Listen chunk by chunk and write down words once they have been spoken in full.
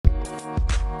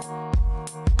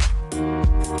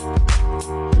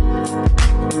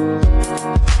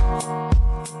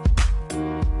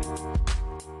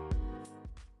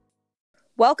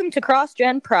Welcome to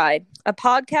CrossGen Pride, a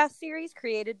podcast series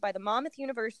created by the Monmouth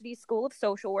University School of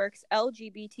Social Work's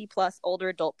LGBT plus Older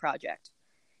Adult Project.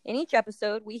 In each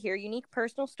episode, we hear unique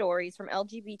personal stories from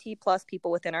LGBT plus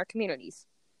people within our communities.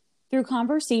 Through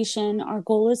conversation, our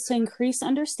goal is to increase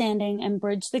understanding and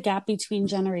bridge the gap between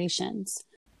generations.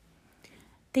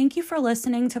 Thank you for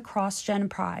listening to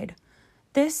CrossGen Pride.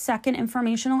 This second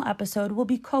informational episode will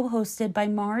be co-hosted by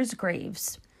Mars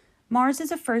Graves. Mars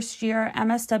is a first-year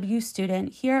MSW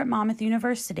student here at Monmouth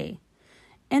University.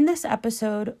 In this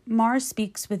episode, Mars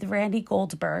speaks with Randi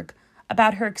Goldberg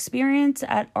about her experience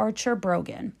at Archer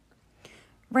Brogan.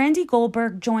 Randi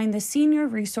Goldberg joined the senior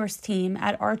resource team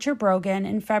at Archer Brogan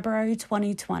in February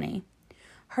 2020.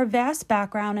 Her vast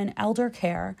background in elder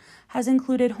care has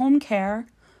included home care,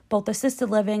 both assisted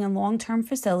living and long-term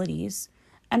facilities,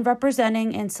 and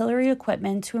representing ancillary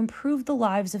equipment to improve the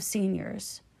lives of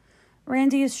seniors.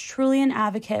 Randi is truly an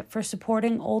advocate for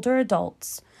supporting older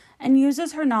adults and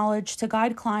uses her knowledge to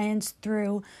guide clients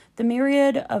through the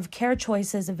myriad of care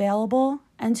choices available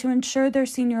and to ensure their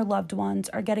senior loved ones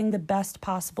are getting the best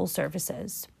possible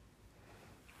services.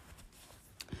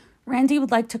 Randi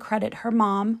would like to credit her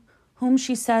mom, whom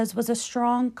she says was a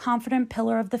strong, confident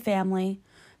pillar of the family,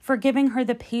 for giving her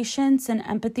the patience and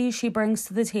empathy she brings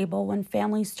to the table when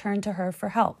families turn to her for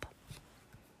help.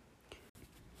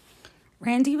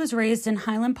 Randi was raised in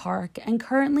Highland Park and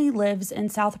currently lives in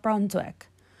South Brunswick.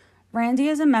 Randi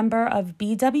is a member of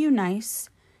BW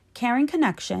Nice, Caring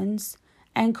Connections,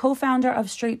 and co-founder of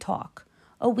Straight Talk,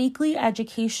 a weekly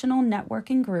educational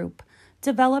networking group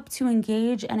developed to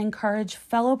engage and encourage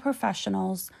fellow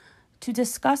professionals to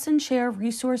discuss and share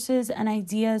resources and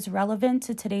ideas relevant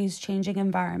to today's changing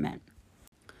environment.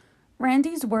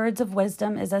 Randi's words of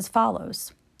wisdom is as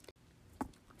follows.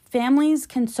 Families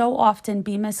can so often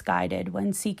be misguided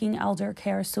when seeking elder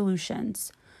care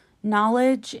solutions.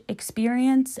 Knowledge,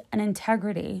 experience, and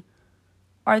integrity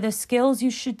are the skills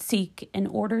you should seek in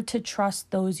order to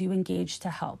trust those you engage to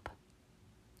help.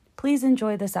 Please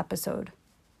enjoy this episode.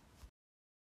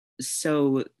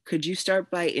 So, could you start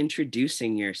by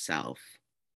introducing yourself?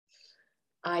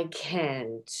 I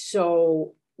can.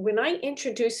 So, when I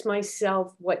introduce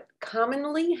myself, what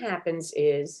commonly happens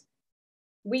is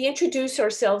we introduce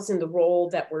ourselves in the role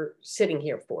that we're sitting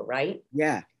here for, right?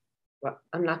 Yeah. Well,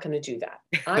 I'm not going to do that.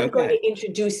 I'm going to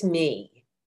introduce me.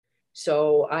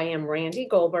 So I am Randi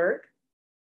Goldberg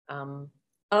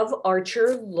of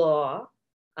Archer Law.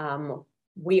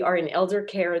 We are an elder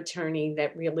care attorney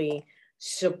that really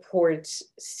supports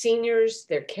seniors,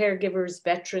 their caregivers,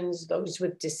 veterans, those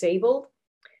with disabled.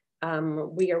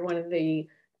 We are one of the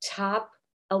top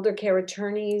elder care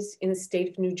attorneys in the state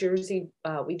of New Jersey.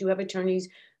 We do have attorneys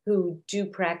who do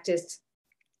practice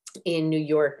in New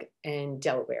York and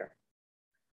Delaware.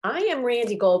 I am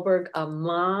Randi Goldberg, a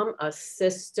mom, a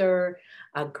sister,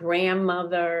 a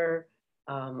grandmother,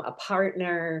 a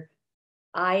partner.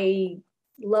 I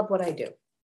love what I do.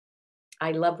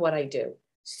 I love what I do.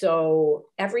 So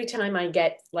every time I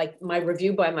get like my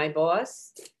review by my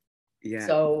boss,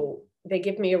 so they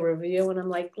give me a review and I'm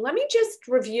like, let me just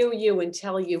review you and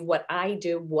tell you what I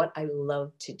do, what I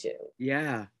love to do.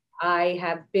 Yeah. I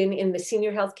have been in the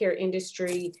senior healthcare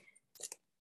industry,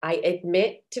 I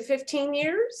admit, to 15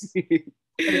 years.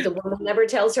 The woman never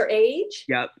tells her age.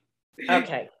 Yep.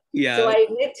 Okay. Yeah. So I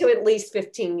admit to at least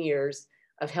 15 years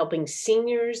of helping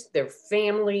seniors, their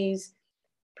families,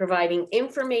 providing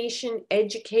information,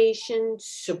 education,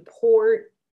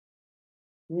 support,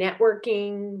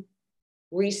 networking,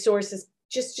 resources,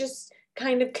 just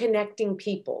kind of connecting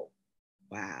people.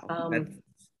 Wow.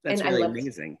 That's really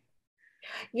amazing.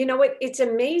 You know what? It's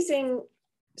amazing.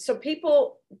 So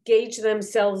people gauge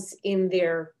themselves in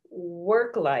their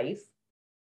work life.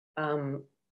 And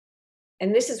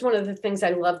this is one of the things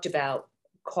I loved about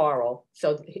Carl.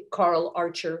 So Carl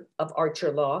Archer of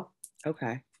Archer Law.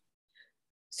 Okay.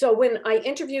 So when I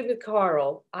interviewed with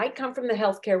Carl, I come from the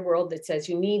healthcare world that says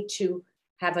you need to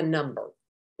have a number,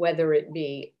 whether it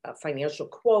be a financial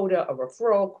quota, a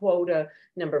referral quota,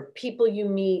 number of people you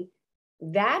meet.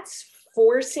 That's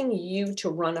forcing you to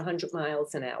run 100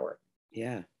 miles an hour.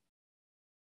 Yeah.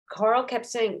 Carl kept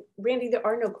saying, Randi, there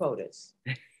are no quotas.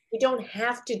 You don't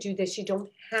have to do this. You don't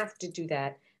have to do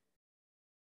that.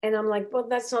 And I'm like, well,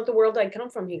 that's not the world I come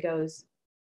from. He goes,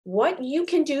 what you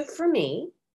can do for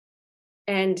me,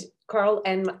 and Carl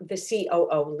and the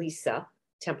COO, Lisa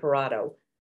Temperato,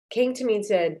 came to me and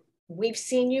said, we've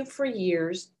seen you for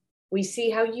years. We see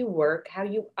how you work, how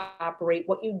you operate,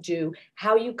 what you do,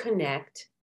 how you connect.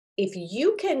 If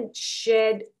you can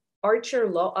shed Archer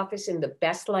Law Office in the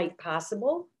best light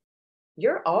possible,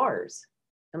 you're ours.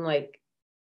 I'm like,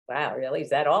 wow, really?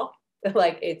 Is that all?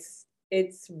 Like, it's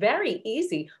it's very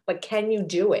easy, but can you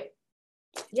do it?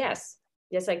 Yes.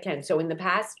 Yes, I can. So in the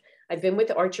past, I've been with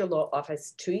the Archer Law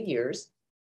Office 2 years.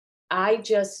 I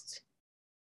just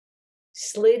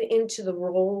slid into the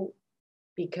role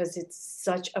because it's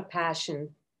such a passion.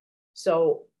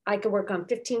 So I can work on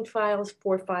 15 files,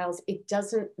 4 files. It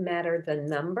doesn't matter the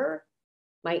number.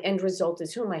 My end result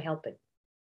is who am I helping?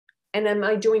 And am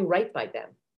I doing right by them?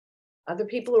 Other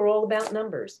people are all about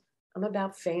numbers. I'm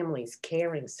about families,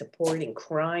 caring, supporting,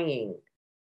 crying,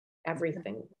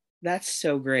 everything. That's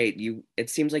so great. It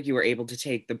seems like you were able to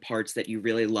take the parts that you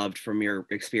really loved from your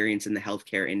experience in the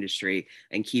healthcare industry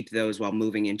and keep those while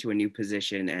moving into a new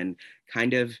position and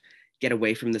kind of get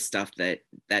away from the stuff that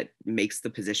makes the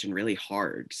position really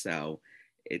hard. So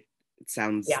it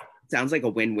sounds like a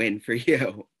win-win for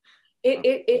you.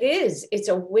 It is. It's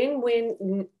a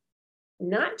win-win,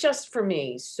 not just for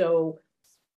me. So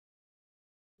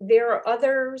there are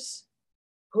others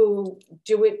who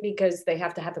do it because they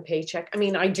have to have a paycheck. I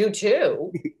mean, I do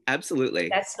too. Absolutely.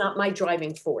 That's not my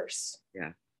driving force.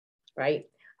 Yeah. Right.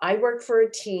 I work for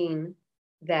a team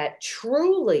that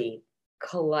truly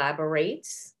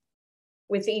collaborates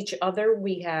with each other.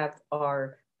 We have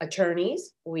our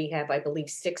attorneys. We have, I believe,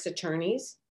 6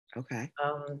 attorneys. Okay.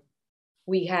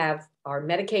 We have our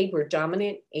Medicaid. We're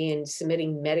dominant in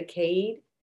submitting Medicaid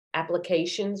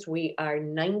applications. We are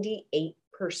 98%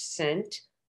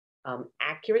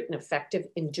 accurate and effective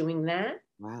in doing that.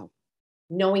 Wow.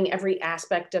 Knowing every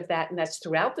aspect of that. And that's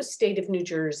throughout the state of New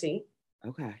Jersey.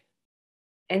 Okay.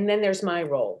 And then there's my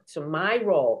role. So my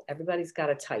role, everybody's got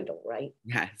a title, right?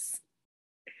 Yes.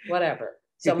 Whatever.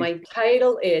 So my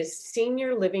title is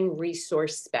Senior Living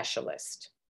Resource Specialist.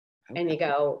 Okay. And you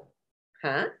go,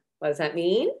 huh? What does that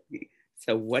mean?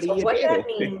 So what do you what do? Does that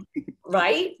mean?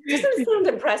 Right? Doesn't it sound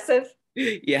impressive?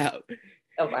 Yeah.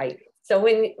 Oh, right. So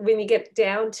when you get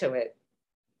down to it,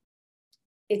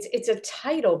 it's a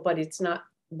title, but it's not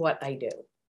what I do.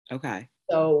 Okay.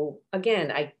 So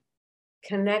again, I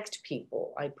connect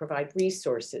people. I provide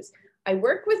resources. I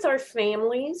work with our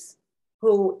families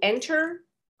who enter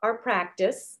our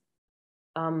practice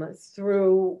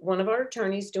through one of our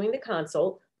attorneys doing the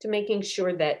consult to making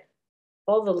sure that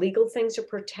all the legal things are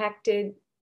protected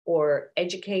or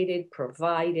educated,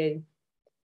 provided.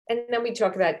 And then we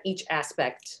talk about each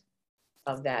aspect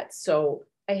of that. So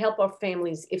I help our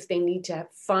families if they need to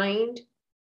find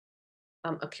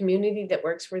a community that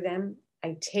works for them.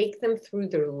 I take them through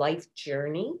their life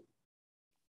journey,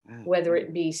 whether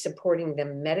it be supporting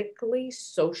them medically,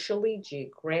 socially,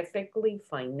 geographically,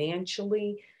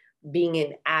 financially, being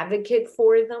an advocate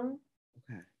for them,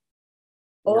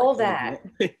 all that.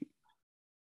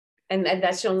 And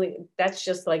that's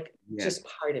just like, just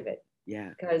part of it. Yeah.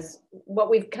 Because what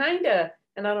we've kind of,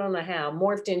 and I don't know how,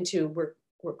 morphed into, we're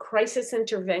crisis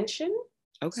intervention,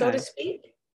 so to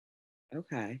speak.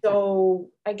 Okay. So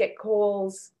I get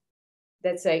calls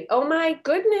that say, oh my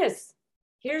goodness,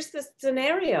 here's the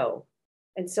scenario.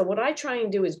 And so what I try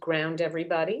and do is ground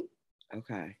everybody.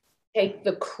 Okay. Take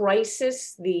the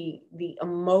crisis, the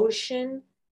emotion,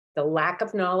 the lack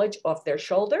of knowledge off their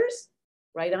shoulders,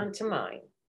 right onto mine.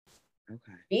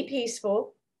 Okay. Be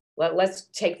peaceful. Let's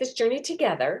take this journey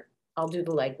together. I'll do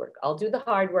the legwork. I'll do the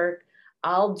hard work.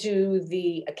 I'll do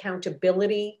the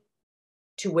accountability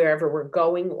to wherever we're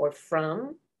going or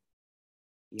from.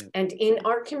 Yep. And in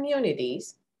our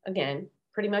communities, again,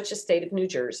 pretty much the state of New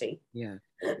Jersey, yeah,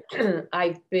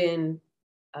 I've been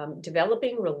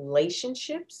developing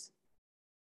relationships,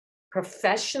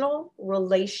 professional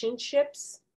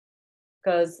relationships,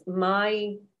 because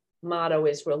my motto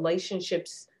is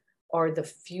relationships are the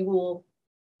fuel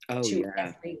to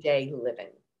everyday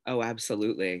living. Oh,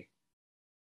 absolutely.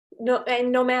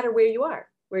 No matter where you are,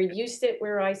 where you sit,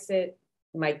 where I sit,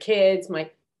 my kids, my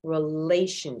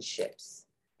relationships.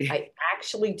 I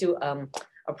actually do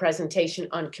a presentation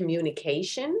on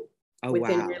communication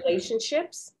within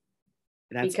relationships.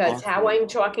 That's because awesome. How I'm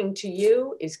talking to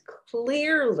you is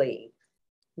clearly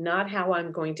not how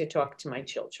I'm going to talk to my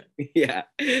children. Yeah.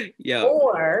 Yeah.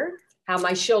 Or how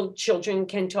my children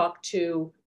can talk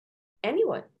to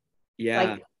anyone. Yeah.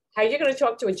 Like how you're going to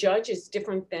talk to a judge is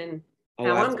different than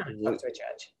how I'm going to talk to a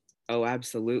judge. Oh,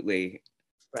 absolutely.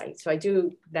 Right. So I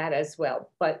do that as well.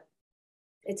 But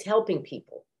it's helping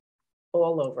people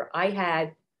all over. I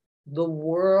had the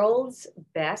world's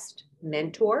best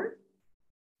mentor,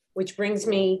 which brings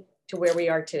me to where we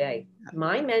are today.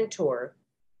 My mentor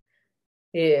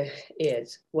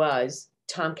was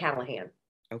Tom Callahan.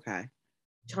 Okay.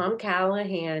 Tom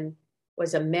Callahan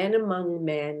was a man among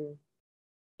men,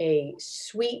 a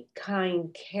sweet,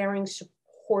 kind, caring,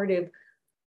 supportive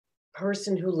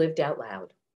person who lived out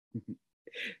loud.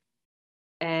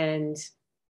 And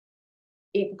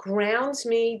it grounds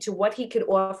me to what he could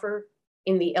offer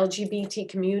in the LGBT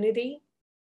community.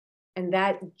 And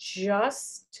that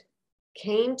just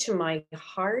came to my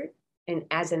heart. And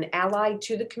as an ally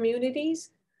to the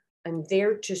communities, I'm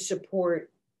there to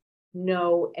support,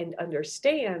 know, and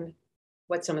understand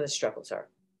what some of the struggles are.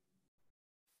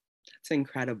 That's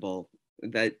incredible.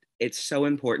 That it's so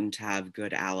important to have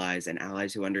good allies and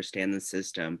allies who understand the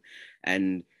system.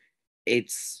 And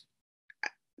it's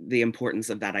the importance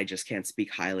of that. I just can't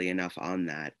speak highly enough on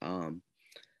that.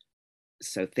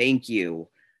 So thank you.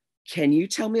 Can you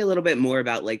tell me a little bit more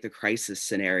about like the crisis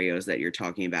scenarios that you're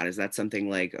talking about? Is that something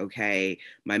like, okay,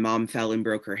 my mom fell and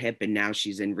broke her hip and now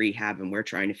she's in rehab and we're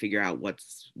trying to figure out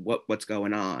what's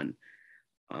going on?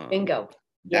 Bingo.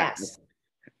 Yes.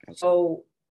 So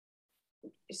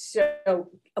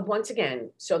once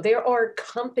again, so there are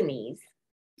companies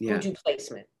who do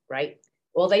placement, right?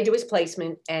 All they do is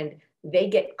placement, and they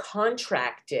get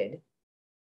contracted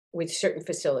with certain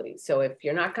facilities. So if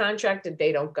you're not contracted,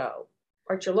 they don't go.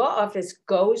 Archer Law Office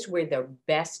goes where they're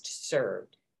best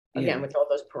served, again, with all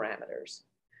those parameters.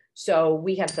 So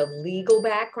we have the legal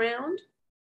background,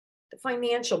 the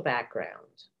financial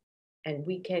background, and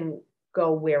we can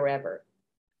go wherever.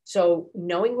 So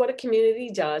knowing what a community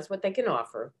does, what they can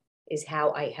offer, is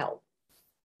how I help.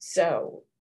 So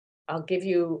I'll give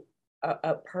you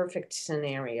a perfect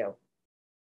scenario.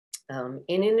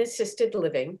 In an assisted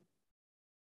living,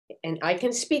 and I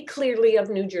can speak clearly of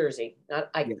New Jersey.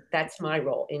 That's my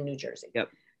role in New Jersey. Yep.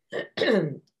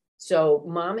 So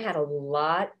mom had a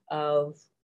lot of,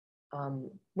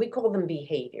 we call them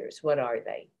behaviors. What are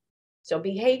they? So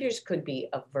behaviors could be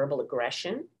of verbal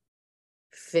aggression,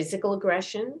 physical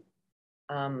aggression.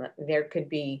 There could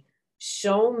be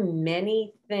so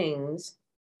many things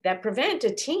that prevent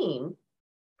a team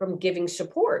from giving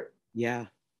support. Yeah.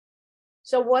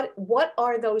 So what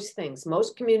are those things?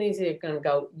 Most communities are going to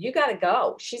go, you got to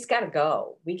go. She's got to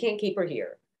go. We can't keep her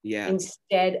here. Yeah.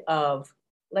 Instead of,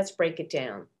 let's break it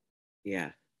down. Yeah.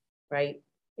 Right?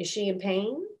 Is she in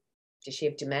pain? Does she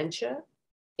have dementia?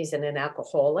 Is it an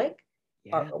alcoholic?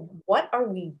 Yeah. What are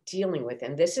we dealing with?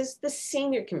 And this is the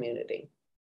senior community.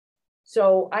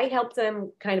 So I help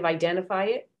them kind of identify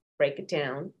it, break it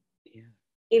down. Yeah.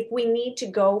 If we need to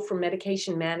go for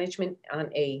medication management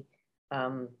on a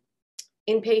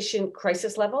inpatient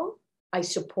crisis level, I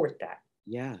support that.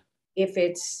 Yeah. If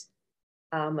it's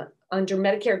under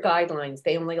Medicare guidelines,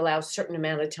 they only allow a certain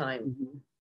amount of time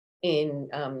in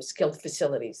skilled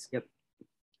facilities. Yep.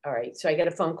 All right. So I get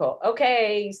a phone call.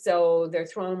 Okay. So they're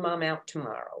throwing mom out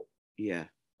tomorrow. Yeah.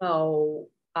 Oh,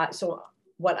 so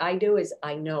what I do is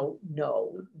I know,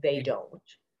 no, they don't.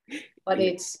 But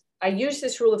I use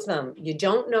this rule of thumb. You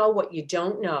don't know what you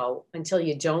don't know until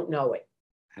you don't know it.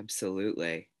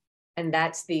 Absolutely. And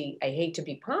that's I hate to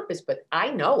be pompous, but I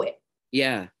know it.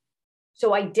 Yeah.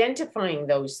 So identifying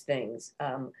those things.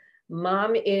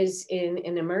 Mom is in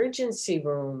an emergency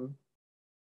room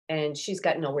and she's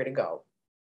got nowhere to go.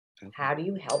 Okay. How do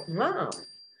you help mom?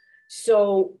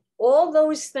 So all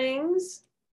those things,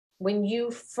 when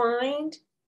you find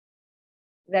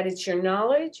that it's your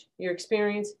knowledge, your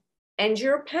experience, and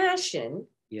your passion,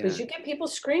 because you get people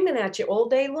screaming at you all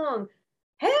day long,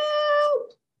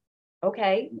 help!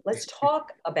 Okay, let's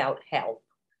talk about help.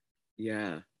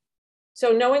 Yeah.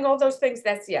 So knowing all those things,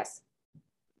 that's yes.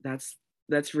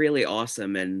 That's really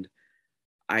awesome. And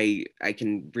I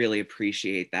can really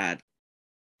appreciate that.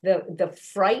 The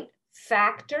fright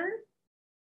factor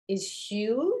is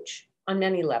huge on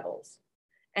many levels.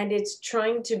 And it's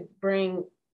trying to bring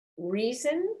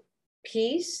reason,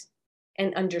 peace,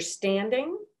 and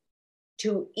understanding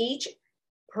to each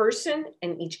person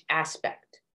and each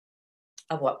aspect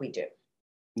of what we do.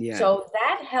 Yeah. So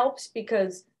that helps,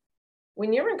 because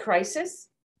when you're in crisis,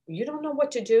 you don't know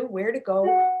what to do, where to go,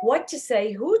 what to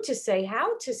say, who to say,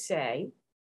 how to say.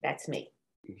 That's me.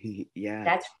 Yeah.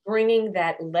 That's bringing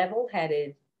that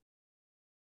level-headed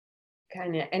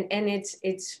kind of, and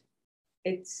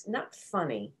it's not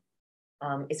funny.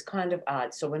 It's kind of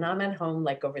odd. So when I'm at home,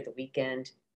 like over the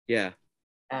weekend, yeah,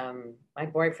 my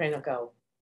boyfriend will go,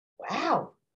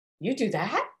 wow, you do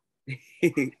that?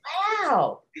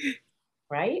 Wow.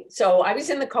 Right? So I was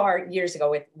in the car years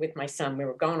ago with my son. We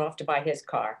were going off to buy his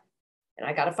car, and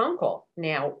I got a phone call.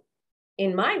 Now,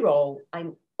 in my role,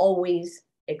 I'm always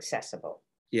accessible.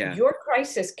 Yeah. Your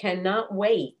crisis cannot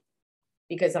wait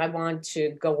because I want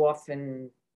to go off and,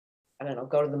 I don't know,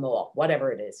 go to the mall,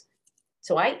 whatever it is.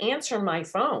 So I answer my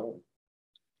phone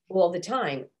all the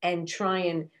time and try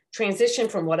and transition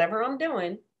from whatever I'm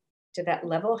doing to that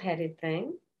level-headed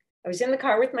thing. I was in the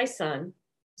car with my son,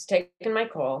 was taking my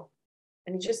call.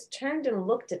 And he just turned and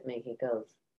looked at me. He goes,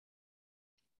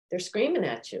 they're screaming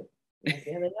at you. I'm like,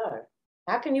 yeah, they are.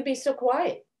 How can you be so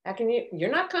quiet? How can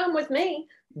you're not calm with me.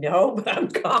 No, but I'm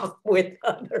calm with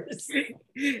others.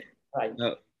 Right.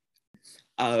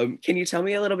 Can you tell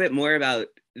me a little bit more about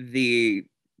the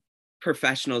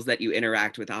professionals that you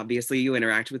interact with? Obviously, you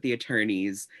interact with the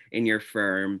attorneys in your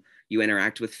firm, you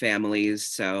interact with families.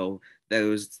 So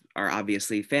those are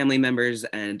obviously family members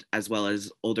and as well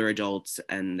as older adults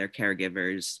and their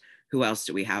caregivers. Who else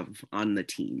do we have on the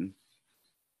team?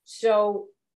 So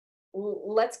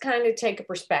let's kind of take a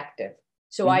perspective.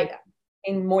 So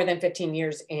in more than 15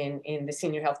 years in the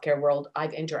senior healthcare world,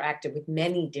 I've interacted with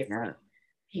many different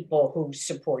people who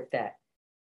support that.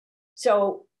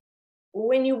 So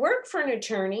when you work for an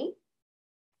attorney,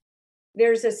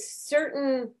 there's a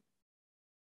certain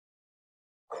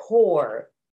core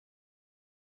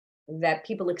that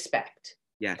people expect,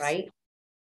 right?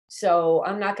 So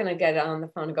I'm not going to get on the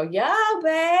phone and go, "Yo,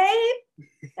 babe."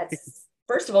 That's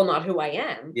first of all not who I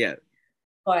am. Yeah.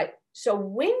 But so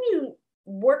when you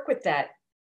work with that,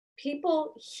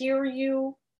 people hear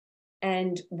you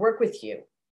and work with you.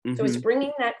 So it's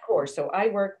bringing that core. So I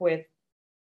work with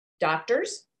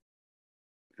doctors,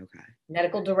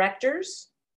 medical directors,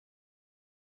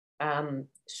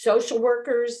 social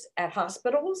workers at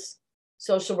hospitals,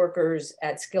 social workers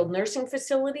at skilled nursing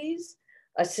facilities,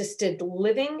 assisted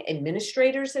living,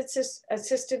 administrators at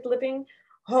assisted living,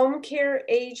 home care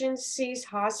agencies,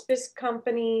 hospice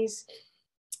companies,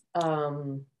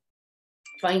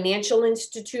 financial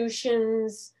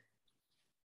institutions,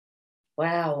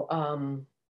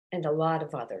 and a lot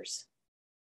of others.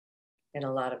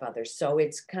 So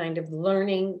it's kind of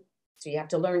learning. So you have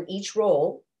to learn each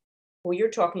role, who you're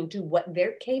talking to, what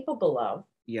they're capable of,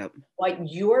 what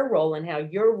your role and how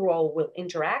your role will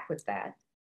interact with that.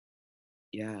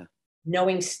 Yeah.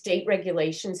 Knowing state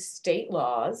regulations, state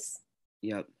laws.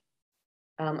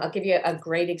 I'll give you a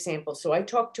great example. So I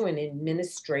talked to an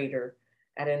administrator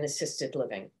at an assisted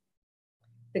living.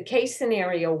 The case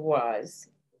scenario was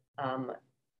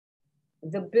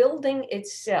the building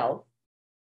itself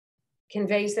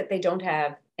conveys that they don't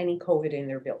have any COVID in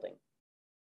their building.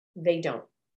 They don't.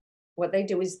 What they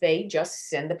do is they just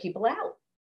send the people out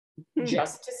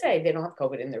just to say they don't have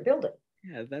COVID in their building.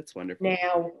 Yeah, that's wonderful.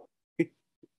 Now,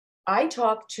 I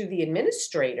talked to the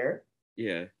administrator.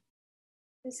 Yeah.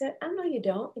 I said, "Oh, no, you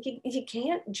don't. You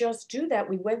can't just do that.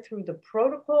 We went through the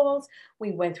protocols.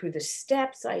 We went through the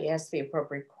steps. I asked the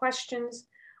appropriate questions.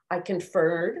 I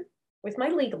conferred with my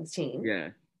legal team. Yeah.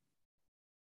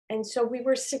 And so we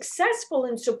were successful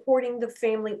in supporting the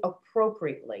family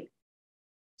appropriately.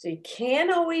 So you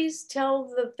can't always tell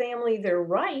the family they're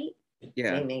right.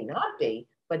 Yeah. They may not be,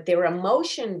 but their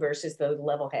emotion versus the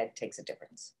level head takes a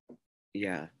difference."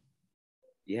 Yeah.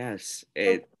 Yes.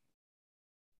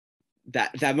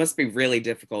 That must be really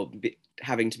difficult,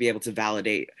 having to be able to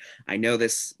validate. I know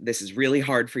this is really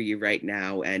hard for you right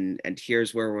now, and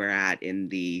here's where we're at in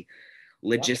the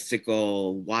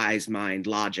logistical, wise mind,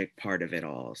 logic part of it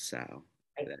all. So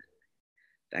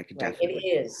that could definitely.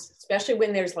 It is, especially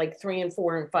when there's like 3 and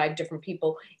 4 and 5 different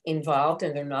people involved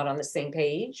and they're not on the same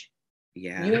page.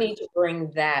 Yeah. You need to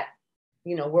bring that,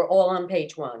 we're all on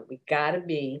page one. We got to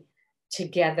be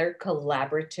together,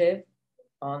 collaborative,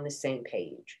 on the same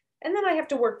page. And then I have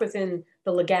to work within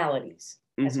the legalities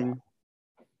as well.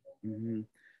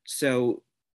 So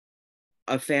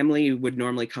a family would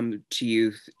normally come to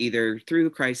you either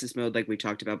through crisis mode, like we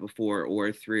talked about before,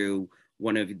 or through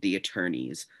one of the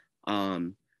attorneys.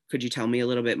 Could you tell me a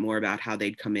little bit more about how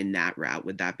they'd come in that route?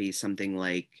 Would that be something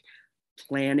like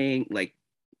planning, like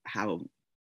how?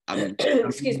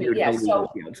 Excuse me. Yeah.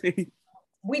 So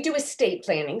we do estate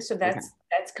planning. So that's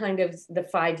kind of the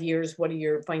 5 years. What are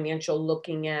your financial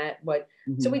looking at?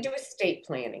 So we do estate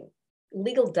planning,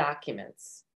 legal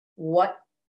documents, what,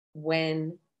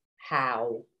 when,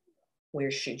 how, where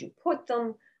should you put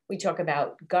them? We talk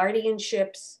about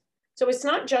guardianships. So it's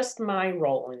not just my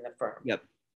role in the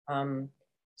firm.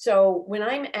 So when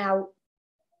I'm out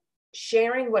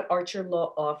sharing what Archer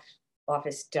Law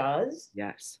Office does,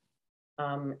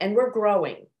 and we're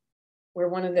growing. We're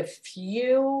one of the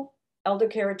few elder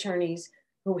care attorneys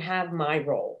who have my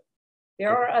role. There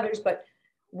are others, but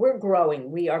we're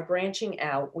growing. We are branching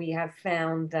out. We have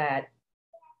found that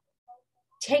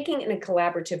taking in a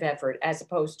collaborative effort, as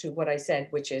opposed to what I said,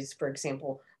 which is, for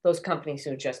example, those companies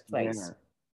who just place.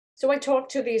 So I talk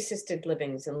to the assisted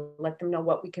livings and let them know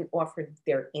what we can offer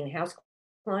their in-house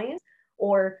clients,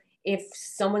 or if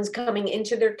someone's coming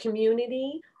into their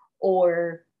community,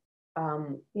 or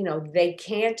they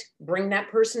can't bring that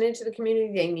person into the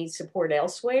community, they need support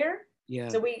elsewhere.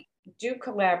 So we do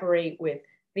collaborate with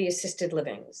the assisted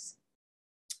livings,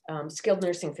 skilled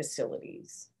nursing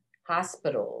facilities,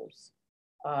 hospitals.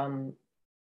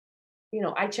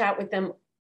 I chat with them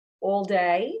all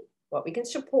day, what we can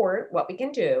support, what we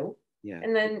can do. Yeah.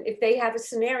 And then if they have a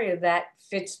scenario that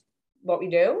fits what we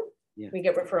do, Yeah. we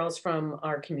get referrals from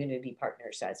our community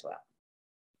partners as well.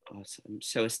 Awesome.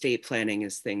 So estate planning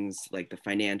is things like the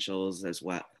financials as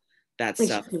well. That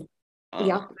stuff.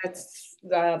 Yeah, that's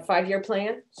the 5-year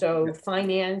plan. So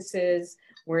finances,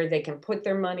 where they can put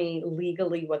their money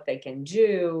legally, what they can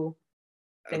do,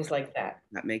 things like that.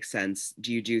 That makes sense.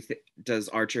 Does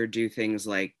Archer do things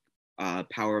like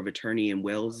power of attorney and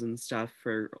wills and stuff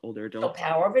for older So adults?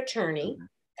 power of attorney,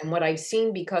 and what I've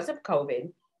seen because of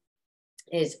COVID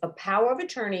is a power of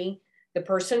attorney. The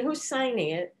person who's signing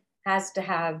it has to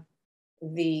have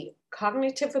the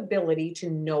cognitive ability to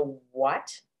know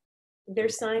what they're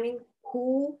signing,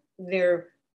 who they're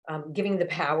giving the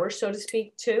power, so to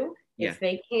speak, to. Yeah. If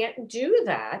they can't do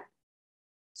that,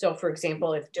 so for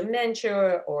example, if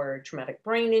dementia or traumatic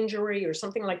brain injury or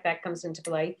something like that comes into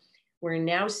play, we're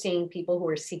now seeing people who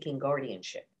are seeking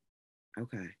guardianship.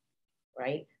 Okay.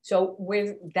 Right? So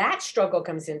where that struggle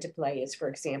comes into play is, for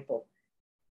example,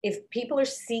 if people are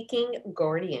seeking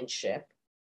guardianship,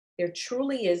 there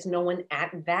truly is no one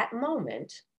at that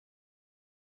moment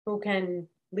who can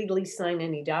legally sign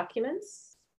any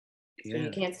documents. So you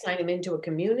can't sign them into a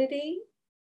community,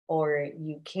 or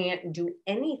you can't do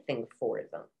anything for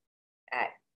them at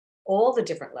all the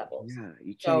different levels. Yeah,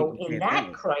 you can't So even in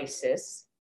that crisis,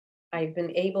 I've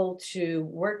been able to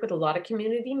work with a lot of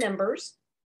community members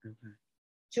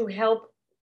to help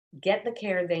get the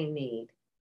care they need.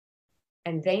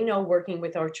 And they know, working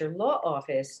with Archer Law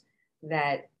Office,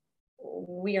 that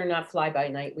we are not fly by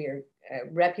night. We are a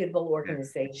reputable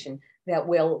organization that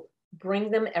will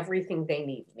bring them everything they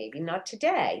need. Maybe not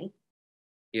today,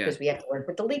 because we have to work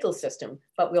with the legal system,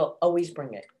 but we'll always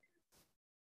bring it.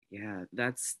 Yeah,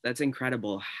 that's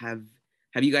incredible. Have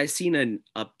you guys seen an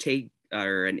uptake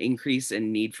or an increase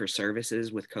in need for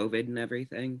services with COVID and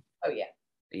everything? Oh yeah.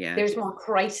 Yeah. There's more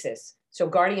crisis. So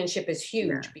guardianship is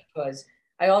huge because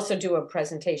I also do a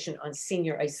presentation on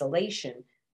senior isolation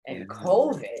and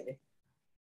COVID.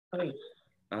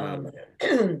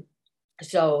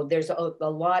 So there's a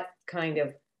lot kind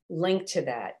of linked to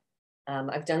that.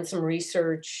 I've done some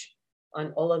research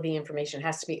on all of the information. It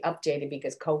has to be updated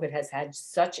because COVID has had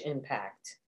such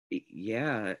impact.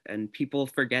 Yeah, and people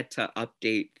forget to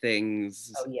update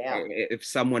things. Oh yeah. If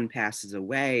someone passes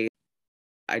away,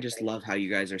 I just love how you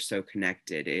guys are so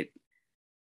connected.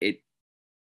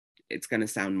 It's gonna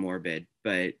sound morbid,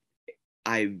 but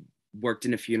I worked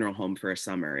in a funeral home for a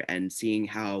summer, and seeing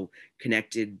how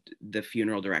connected the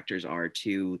funeral directors are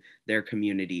to their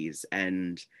communities,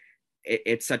 and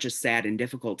it's such a sad and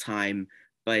difficult time,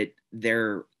 but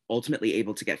they're ultimately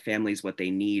able to get families what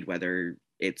they need, whether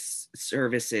it's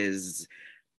services,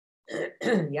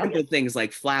 simple things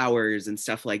like flowers and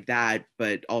stuff like that,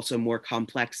 but also more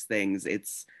complex things.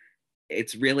 It's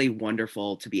really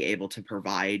wonderful to be able to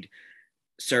provide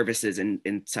services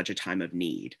in such a time of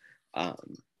need.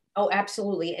 Oh,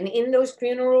 absolutely. And in those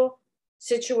funeral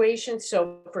situations,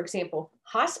 so for example,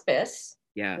 hospice,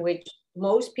 which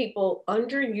most people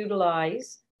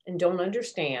underutilize and don't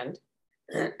understand,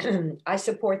 I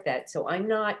support that. So I'm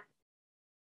not,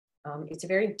 it's a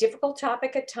very difficult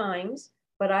topic at times,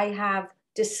 but I have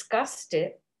discussed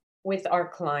it with our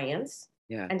clients,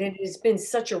 and it has been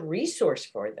such a resource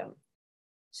for them.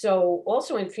 So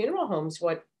also in funeral homes,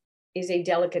 what is a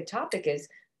delicate topic is,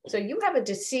 so you have a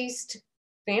deceased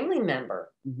family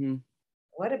member. Mm-hmm.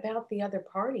 What about the other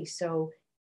party? So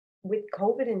with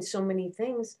COVID and so many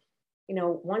things,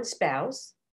 one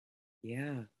spouse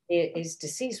is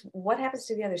deceased. What happens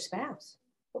to the other spouse?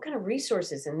 What kind of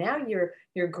resources? And now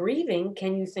you're grieving.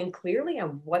 Can you think clearly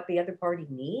on what the other party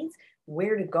needs,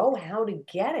 where to go, how to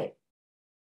get it?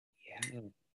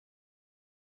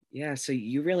 Yeah, so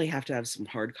you really have to have some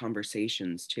hard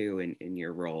conversations too in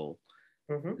your role.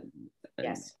 Mm-hmm.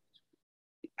 Yes.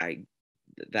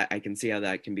 I can see how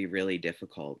that can be really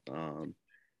difficult.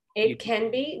 It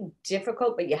can be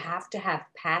difficult, but you have to have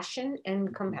passion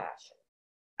and compassion.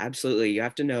 Absolutely. You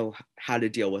have to know how to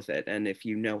deal with it. And if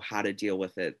you know how to deal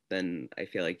with it, then I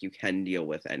feel like you can deal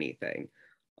with anything.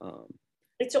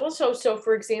 It's also, so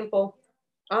for example,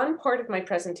 on part of my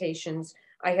presentations,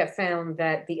 I have found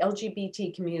that the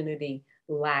LGBT community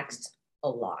lacks a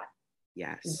lot.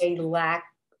 Yes. They lack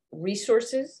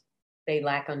resources, they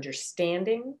lack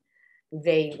understanding,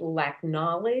 they lack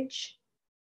knowledge,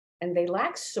 and they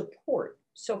lack support.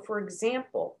 So for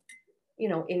example,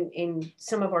 in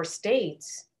some of our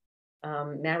states,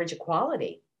 marriage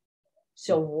equality,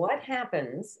 So what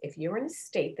happens if you're in a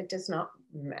state that does not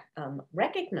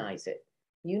recognize it?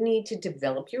 You need to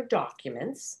develop your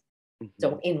documents.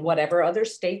 So in whatever other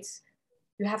states,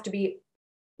 you have to be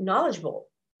knowledgeable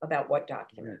about what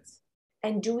documents.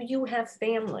 And do you have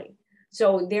family?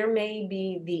 So there may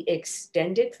be the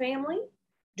extended family.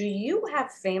 Do you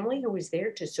have family who is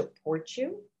there to support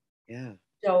you? Yeah.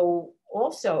 So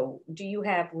also, do you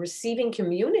have receiving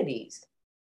communities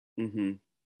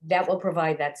that will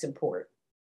provide that support?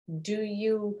 Do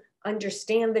you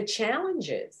understand the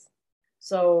challenges?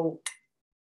 So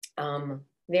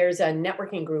there's a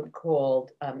networking group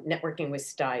called Networking with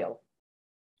Style.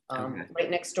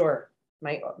 Right next door,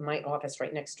 my office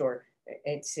right next door.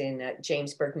 It's in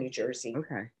Jamesburg, New Jersey.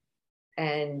 Okay.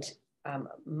 And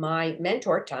my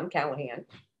mentor, Tom Callahan,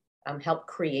 helped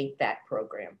create that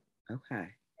program. Okay.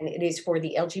 And it is for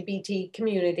the LGBT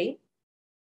community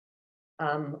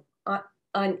on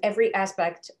every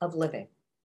aspect of living.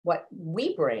 What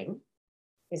we bring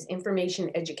is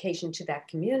information, education to that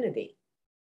community.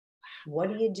 What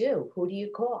do you do? Who do you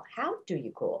call? How do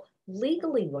you call?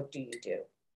 Legally, what do you do?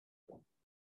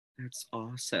 That's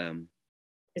awesome.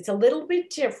 It's a little bit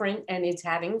different, and it's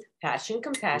having passion,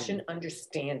 compassion,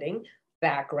 understanding,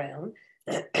 background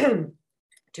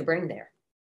to bring there.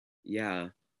 Yeah.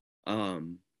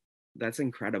 That's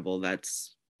incredible.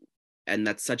 That's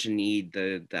such a need.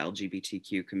 The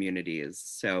LGBTQ community is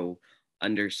so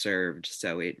underserved,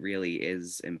 so it really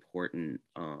is important.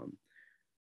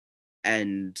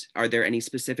 And are there any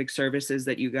specific services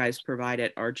that you guys provide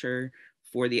at Archer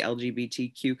for the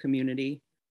LGBTQ community?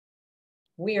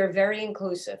 We are very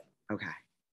inclusive. Okay.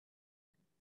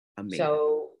 Amazing.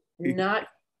 So not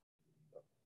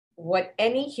what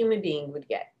any human being would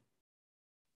get,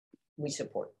 we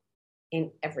support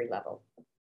in every level.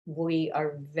 We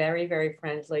are very, very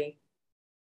friendly.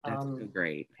 That's so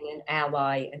great. And an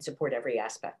ally and support every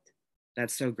aspect.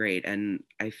 That's so great. And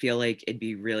I feel like it'd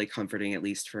be really comforting, at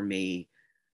least for me,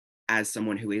 as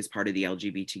someone who is part of the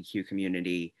LGBTQ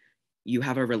community. You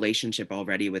have a relationship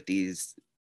already with these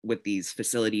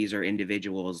facilities or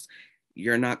individuals.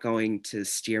 You're not going to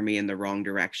steer me in the wrong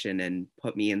direction and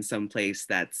put me in some place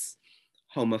that's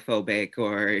homophobic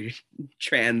or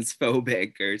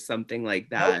transphobic or something like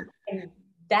that. And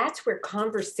that's where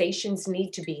conversations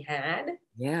need to be had.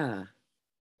 Yeah.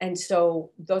 And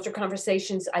so those are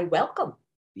conversations I welcome.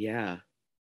 Yeah.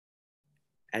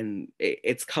 And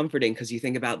it's comforting because you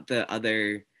think about the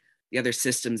other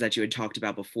systems that you had talked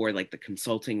about before, like the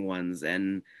consulting ones.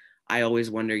 And I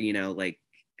always wonder, like,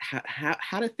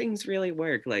 how do things really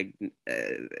work? Like,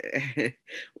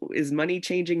 is money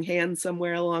changing hands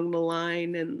somewhere along the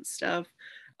line and stuff?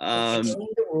 It's in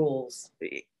the rules.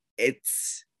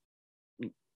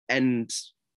 And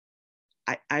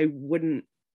I wouldn't,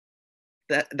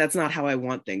 that's not how I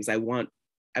want things. I want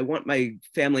my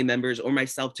family members or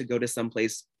myself to go to some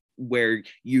place where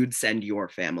you'd send your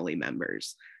family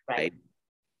members. Right.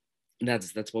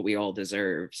 That's what we all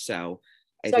deserve. So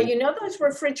I think, those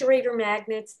refrigerator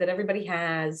magnets that everybody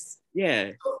has?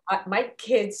 Yeah. My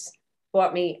kids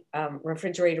bought me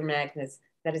refrigerator magnets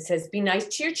that it says, "Be nice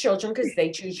to your children because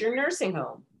they choose your nursing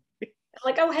home." I'm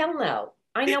like, oh, hell no.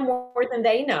 I know more than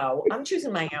they know. I'm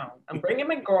choosing my own. I'm bringing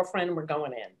my girlfriend and we're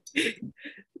going in.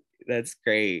 That's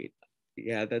great.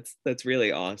 Yeah, that's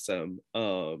really awesome.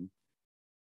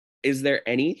 Is there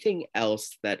anything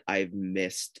else that I've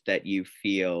missed that you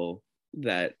feel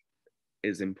that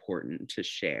is important to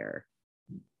share?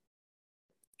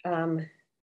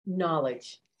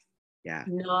 Knowledge. Yeah.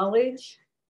 Knowledge,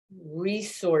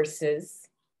 resources.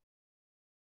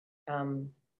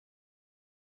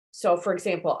 So for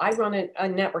example, I run a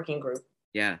networking group.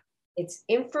 Yeah. It's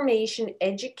information,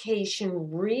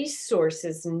 education,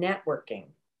 resources, networking.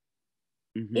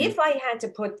 If I had to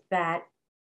put that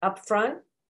up front,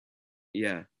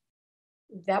 yeah,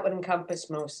 that would encompass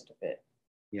most of it.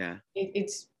 Yeah.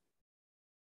 It's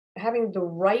having the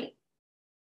right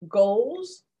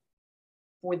goals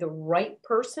for the right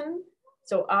person.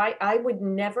 So I would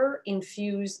never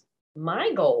infuse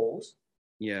my goals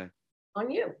on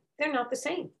you. They're not the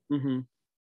same.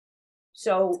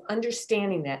 So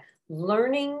understanding that,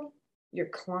 learning your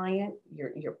client,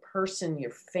 your person,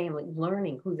 your family,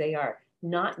 learning who they are,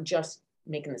 not just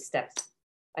making the steps.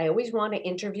 I always want to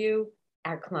interview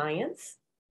our clients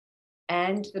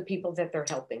and the people that they're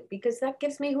helping, because that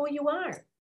gives me who you are.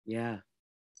 Yeah.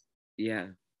 Yeah.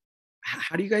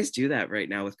 How do you guys do that right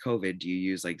now with COVID? Do you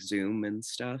use like Zoom and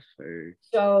stuff, or?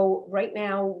 So right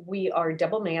now we are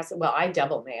double mask. Well, I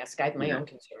double mask. I have my own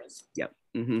concerns. Yep.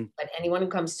 But anyone who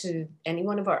comes to any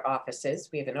one of our offices,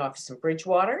 we have an office in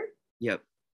Bridgewater. Yep.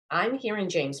 I'm here in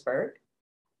Jamesburg.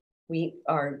 We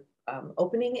are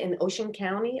opening in Ocean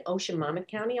Monmouth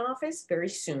County office very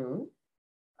soon.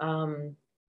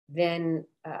 Then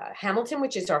Hamilton,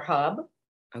 which is our hub.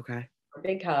 Okay. Our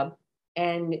big hub,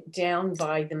 and down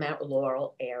by the Mount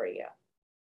Laurel area.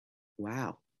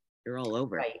 Wow. You're all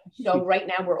over. Right. So right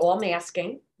now we're all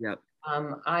masking. Yep.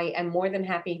 I am more than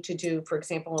happy to do, for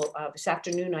example, this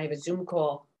afternoon, I have a Zoom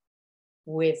call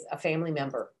with a family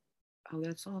member. Oh,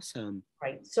 that's awesome.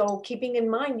 Right. So keeping in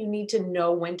mind, you need to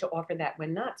know when to offer that,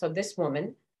 when not. So this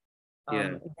woman,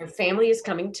 Yeah. her family is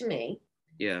coming to me.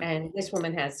 Yeah. And this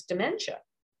woman has dementia.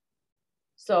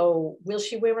 So will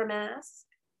she wear a mask?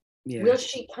 Yeah. Will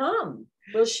she come?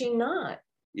 Will she not?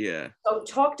 Yeah. So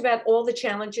talked about all the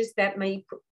challenges that may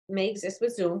exist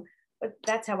with Zoom, but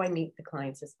that's how I meet the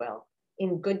clients as well.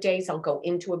 In good days, I'll go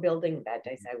into a building. Bad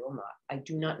days, I will not. I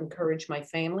do not encourage my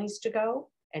families to go,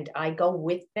 and I go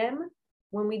with them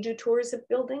when we do tours of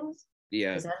buildings.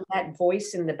 Yeah. Because I'm that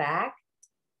voice in the back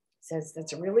says,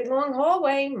 that's a really long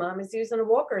hallway. Mom is using a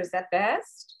walker. Is that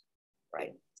best?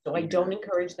 Right. So I don't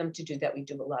encourage them to do that. We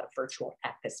do a lot of virtual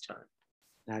at this time.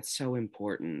 That's so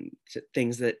important.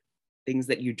 Things that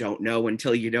you don't know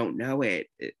until you don't know it.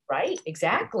 Right.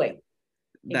 Exactly.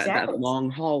 That long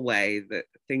hallway,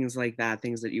 things like that,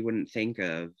 things that you wouldn't think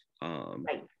of.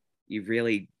 Right.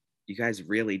 You guys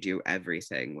really do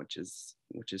everything, which is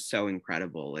so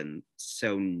incredible and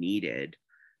so needed.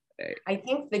 I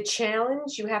think the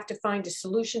challenge, you have to find a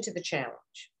solution to the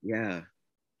challenge. Yeah.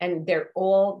 And they're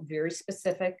all very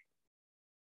specific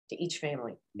to each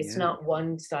family. It's not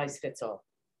one size fits all.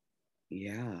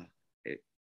 Yeah.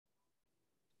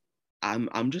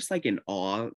 I'm just like in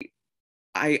awe.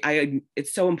 I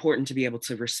it's so important to be able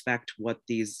to respect what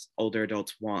these older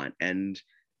adults want and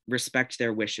respect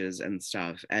their wishes and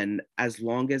stuff. And as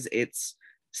long as it's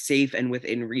safe and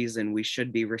within reason, we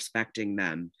should be respecting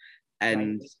them.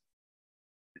 And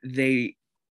they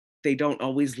don't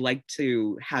always like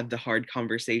to have the hard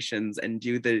conversations and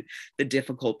do the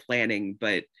difficult planning,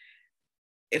 but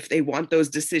if they want those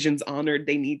decisions honored,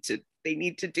 they need to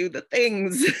do the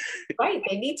things. Right.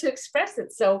 They need to express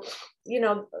it. So,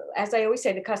 as I always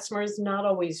say, the customer is not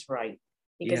always right.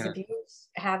 Because if you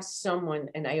have someone,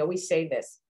 and I always say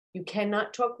this, you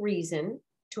cannot talk reason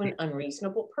to an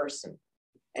unreasonable person.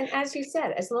 And as you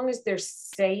said, as long as they're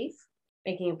safe,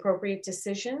 making appropriate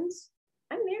decisions,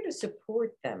 I'm there to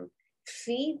support them,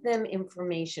 feed them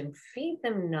information, feed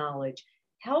them knowledge,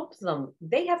 help them.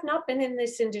 They have not been in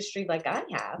this industry like I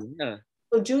have. Yeah.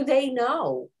 So do they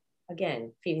know?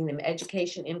 Again, feeding them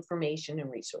education, information, and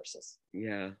resources.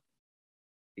 Yeah.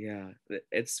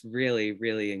 It's really,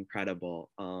 really incredible.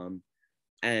 And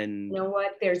you know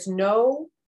what? There's no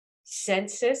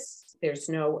census. There's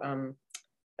no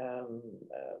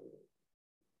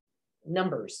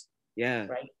numbers. Yeah.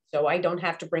 Right. So I don't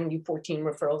have to bring you 14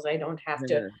 referrals. I don't have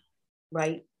to.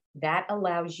 Right. That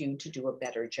allows you to do a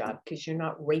better job because you're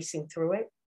not racing through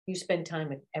it. You spend time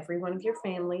with every one of your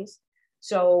families.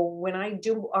 So when I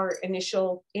do our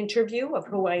initial interview of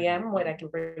who I am, what I can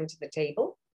bring to the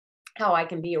table, how I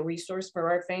can be a resource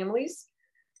for our families,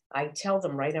 I tell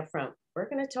them right up front, we're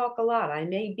going to talk a lot. I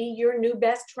may be your new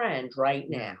best friend right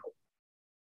now.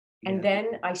 And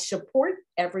then I support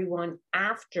everyone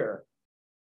after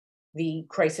the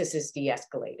crisis is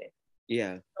de-escalated.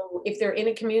 Yeah. So if they're in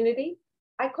a community,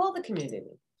 I call the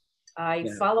community. I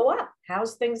follow up.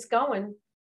 How's things going?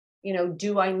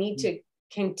 Do I need to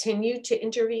continue to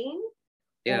intervene?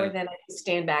 Or then I can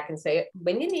stand back and say,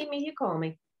 when you need me, you call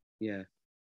me. Yeah.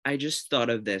 I just thought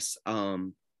of this.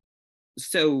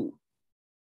 So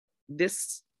the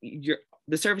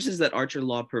services that Archer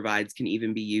Law provides can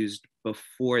even be used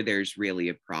before there's really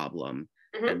a problem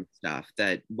and stuff,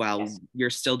 that while you're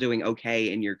still doing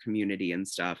okay in your community and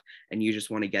stuff, and you just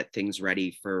want to get things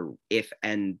ready for if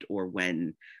and or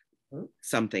when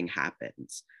something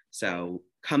happens. So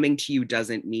coming to you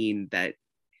doesn't mean that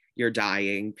you're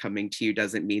dying. Coming to you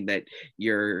doesn't mean that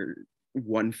you're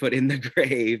 1 foot in the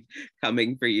grave.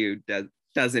 Coming for you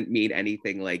doesn't mean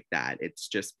anything like that. It's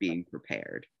just being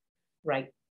prepared. Right.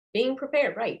 Being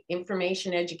prepared, right.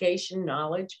 Information, education,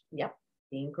 knowledge. Yep.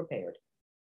 Being prepared.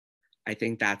 I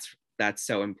think that's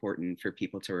so important for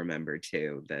people to remember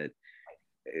too, that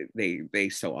they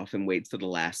so often wait to the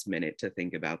last minute to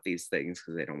think about these things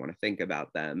because they don't want to think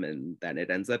about them, and then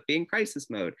it ends up being crisis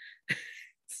mode.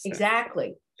 So.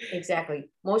 Exactly.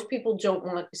 Most people don't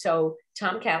want, so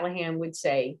Tom Callahan would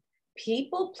say,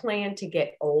 people plan to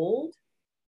get old,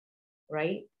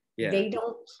 right? Yeah. They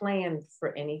don't plan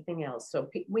for anything else.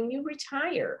 So when you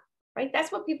retire, right,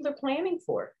 that's what people are planning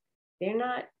for. They're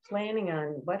not planning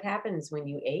on what happens when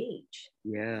you age.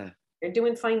 Yeah. They're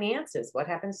doing finances. What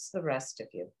happens to the rest of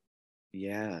you?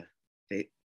 Yeah.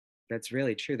 That's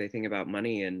really true. They think about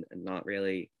money and not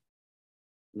really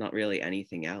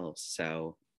anything else.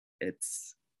 So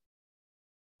it's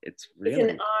really,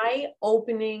 it's an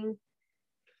eye-opening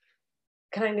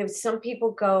kind of, some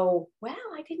people go, wow,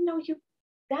 I didn't know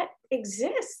that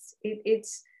exists.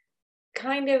 It's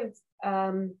kind of,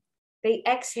 they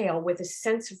exhale with a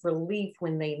sense of relief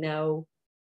when they know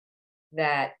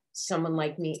that someone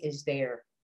like me is there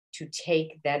to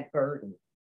take that burden,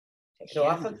 take it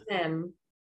off of them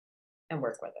and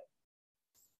work with it.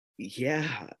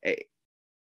 Yeah,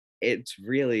 it's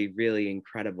really, really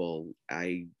incredible.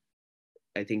 I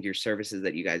think your services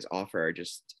that you guys offer are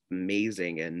just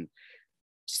amazing and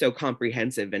so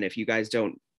comprehensive. And if you guys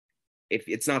don't, if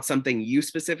it's not something you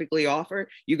specifically offer,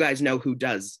 you guys know who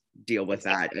does deal with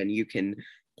that, and you can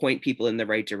point people in the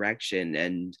right direction.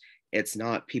 And it's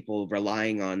not people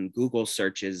relying on Google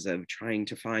searches of trying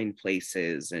to find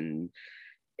places, and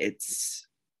it's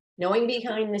knowing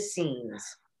behind the scenes.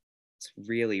 It's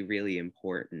really, really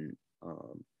important.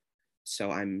 So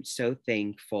I'm so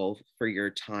thankful for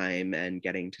your time and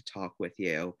getting to talk with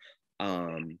you.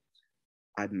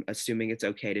 I'm assuming it's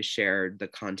okay to share the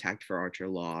contact for Archer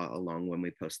Law along when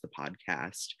we post the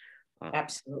podcast.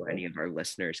 Absolutely. Any of our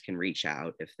listeners can reach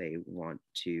out if they want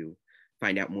to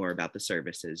find out more about the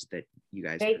services that you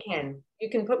guys They can. You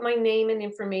can put my name and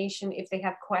information if they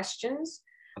have questions.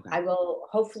 Okay. I will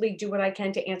hopefully do what I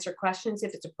can to answer questions.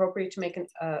 If it's appropriate to make an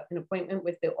appointment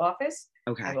with the office,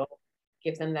 okay, I will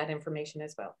give them that information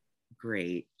as well.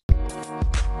 Great.